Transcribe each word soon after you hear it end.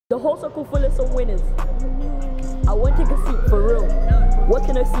The whole circle full of some winners. I won't take a seat for real.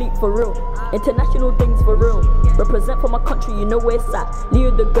 Working no sleep for real. International things for real. Represent for my country, you know where it's at.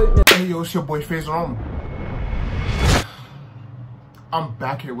 Leo the goat. Hey yo, it's your boy Phase Rome. I'm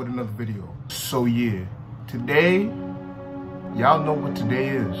back here with another video. So yeah, today, y'all know what today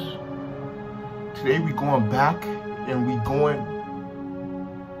is. Today we going back and we going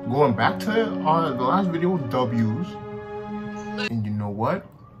back to the last video W's. And you know what?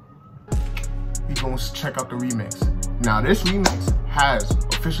 We gonna check out the remix. Now this remix has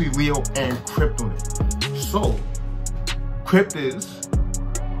officially Leo and Crypt on it. So Crypt is,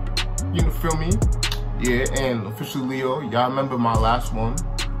 you know, feel me? Yeah, and officially Leo. Y'all remember my last one?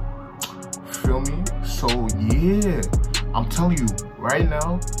 Feel me? So yeah, I'm telling you right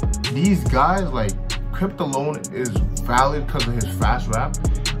now, these guys, like Crypt alone is valid because of his fast rap.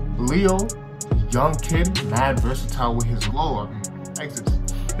 Leo, young kid, mad versatile with his low exits.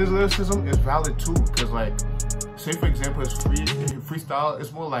 His lyricism is valid too, because like, say for example, his freestyle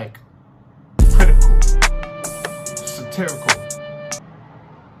is more like critical, satirical.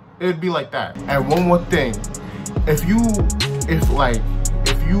 It'd be like that. And one more thing,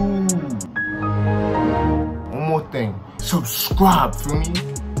 one more thing, subscribe, feel me?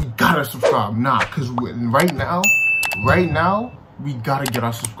 We gotta subscribe, cause right now, we gotta get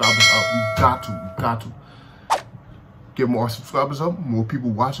our subscribers up. We got to. Get more subscribers up, more people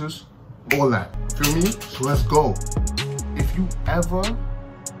watch us, all that. Feel me? So let's go. If you ever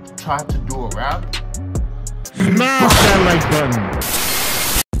try to do a rap, smash that like button.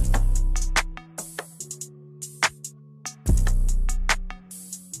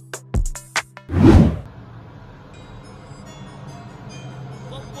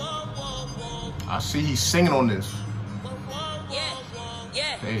 I see he's singing on this.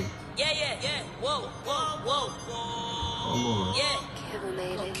 Hey. Whoa.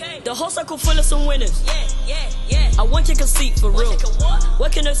 Okay. The whole circle full of some winners. I won't take a seat for real.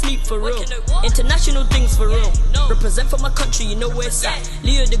 Working no sleep for real. International things for real. Represent for my country, you know where it's at.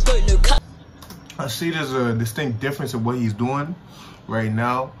 Leo the goat, no cut. I see there's a distinct difference in what he's doing right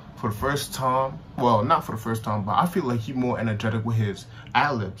now. For the first time, well, not for the first time, but I feel like he's more energetic with his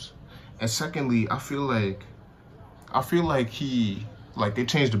ad-libs. And secondly, I feel like they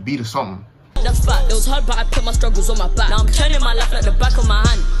changed the beat or something. That's fact. It was hard, but I put my struggles on my back. Now I'm turning my life like the back of my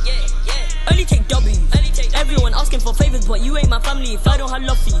hand. Only take W's. Everyone asking for favors, but you ain't my family if I don't have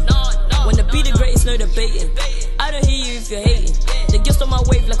love for you. When the be the greatest, no debating. I don't hear you if you're hating. They just on my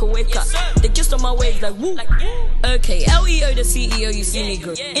wave like a wave cut. They just on my wave like woo. Okay, LEO the CEO, you see me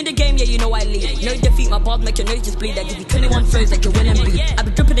grow. In the game, yeah, you know I lead. No defeat, my bars make your nose just bleed. I give you 21 throws like you're winning beat. I be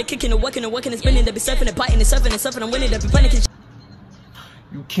dripping and kicking and working and spinning. They be surfing and biting and surfing I'm winning. They be panicking.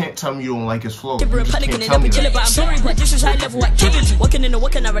 You can't tell me you don't like his flow. You just can't tell me that. But I'm sorry, but this is high level activity. Working in the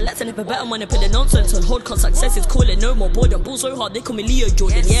work and I relax and if a better money put the nonsense on hold. Cause success is call it no more boredom. Ball so hard they call me Leo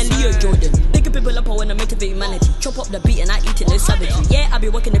Jordan. Yeah, Leo Jordan. Picking people up I wanna motivate humanity. Chop up the beat and I eat it, no savagery. Yeah, I be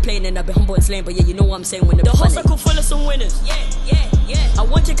working the plane and I be humble and slaying. But yeah, you know what I'm saying when the whole circle full of some winners. I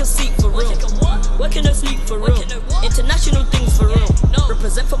won't take a seat for real. Working no sleep for real. International things for real.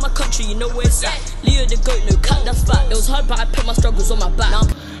 Represent for my country, you know where it's at. Leo the goat, no cut, that's fact. It was hard, but I put my struggles on my back.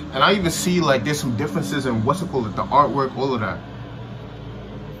 And I even see like there's some differences in what's it called, the artwork, all of that.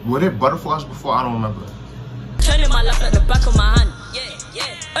 Were there butterflies before? I don't remember. Turning my life like the back of my hand.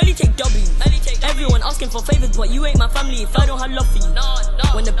 Only take W's. Everyone asking for favors, but you ain't my family if I don't have love for you.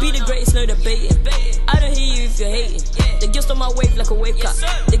 When the be the greatest, no debating. I don't hear you if you're hating. They just on my wave like a wave cut.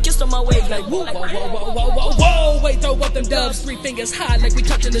 They just on my wave like woo. Whoa, wait, throw up them dubs. 3 fingers high like we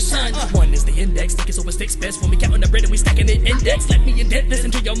touching the sun. 1 is the index, think it's over 6 best. When we counting the bread and we stacking it index. Let me indent this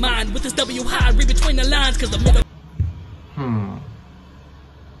into your mind with this W high, read between the lines, cause the middle.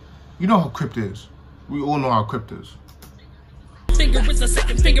 You know how Crypt is. We all know how Crypt is. Finger is the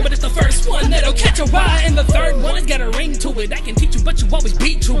second finger, but it's the first one that'll catch a eye. And the third one has got a ring to it. I can teach you, but you always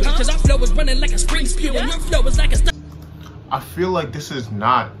beat to it. Cause our flow is running like a spring spew, and your flow is like a I feel like this is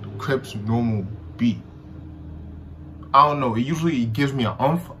not Crypt's normal beat. I don't know. It usually gives me an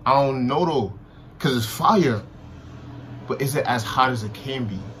umph. I don't know though, cause it's fire. But is it as hot as it can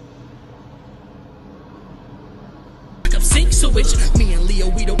be? Sync switch. Me and Leo,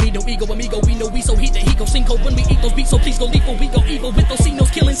 we don't need no ego, amigo. We know we so heat that he go single when we eat those beats. So please go lethal, we go evil with those C-notes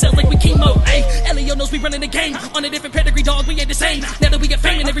killing cells like we chemo. Hey, Leo knows we running the game on a different pedigree, dog. We ain't the same. Now that we get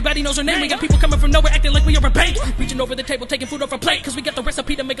fame and everybody knows our name, we got people coming from nowhere acting like we are a bank. Reaching over the table, taking food off our plate, cause we got the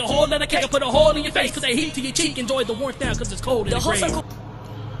recipe to make a whole lot of cake. I put a hole in your face, cause I heat to your cheek. Enjoy the warmth now, cause it's cold in the grave.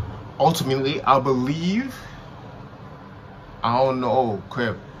 Ultimately, I believe, I don't know,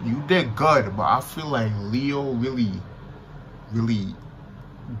 Crypt, you did good, but I feel like Leo really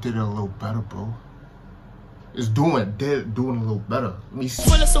did it a little better, bro. It's doing a little better. Let me see.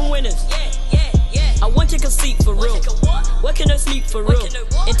 Full of some winners. I want you to sleep for real. Working no sleep for real.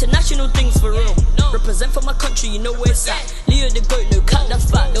 International things for real. Represent for my country, you know where it's at. Leo the goat, no cat, that's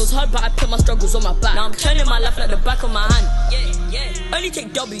fact. It was hard, but I put my struggles on my back. Now I'm turning my life like the back of my hand. Only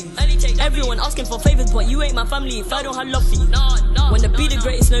take W's. Everyone asking for favors, but you ain't my family if I don't have love for you. When the be the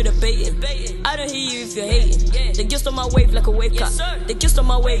greatest, no debating. I don't hear you if you're hating. They just on my wave like a wave cat. They just on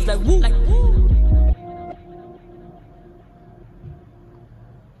my wave like woo.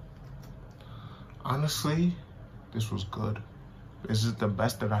 Honestly, this was good. Is it the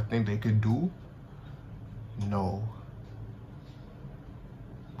best that I think they could do? No.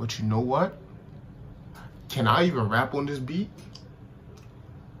 But you know what? Can I even rap on this beat?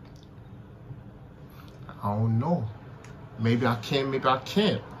 I don't know. Maybe I can, maybe I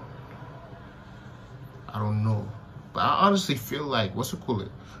can't. I don't know. But I honestly feel like, what's it called?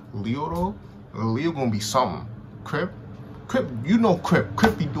 Leo though? Leo gonna be something. Crypt, you know Crypt.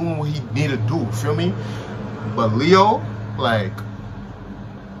 Crypt be doing what he need to do, feel me? But Leo, like,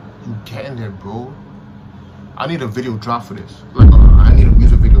 you getting there, bro. I need a video drop for this. Like, I need a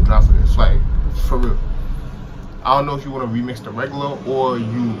music video drop for this. Like, for real. I don't know if you want to remix the regular or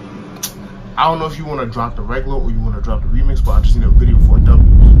you... I don't know if you want to drop the regular or you want to drop the remix, but I just need a video for a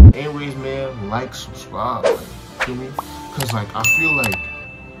W. Anyways, man, like, subscribe. Like, feel me? Because, like, I feel like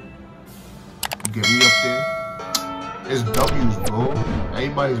you get me up there. It's W's, bro.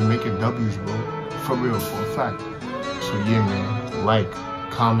 Everybody's making W's, bro. For real, for a fact. So yeah, man. Like,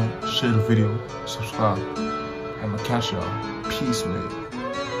 comment, share the video, subscribe. I'ma catch y'all. Peace, man.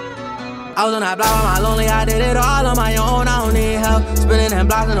 I was on that block on my lonely, I did it all on my own, I don't need help. Spinning them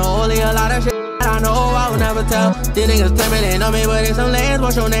blocks in the holy, a lot of shit that I know I will never tell. These niggas claiming they know me, but it's some lanes,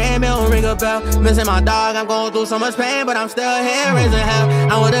 what's your name, it don't ring a bell. Missing my dog, I'm going through so much pain, but I'm still here raising hell.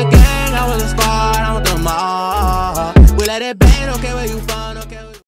 I'm with a gang, I'm with a squad, I'm with them all. We let it bang, don't care where you from, don't care where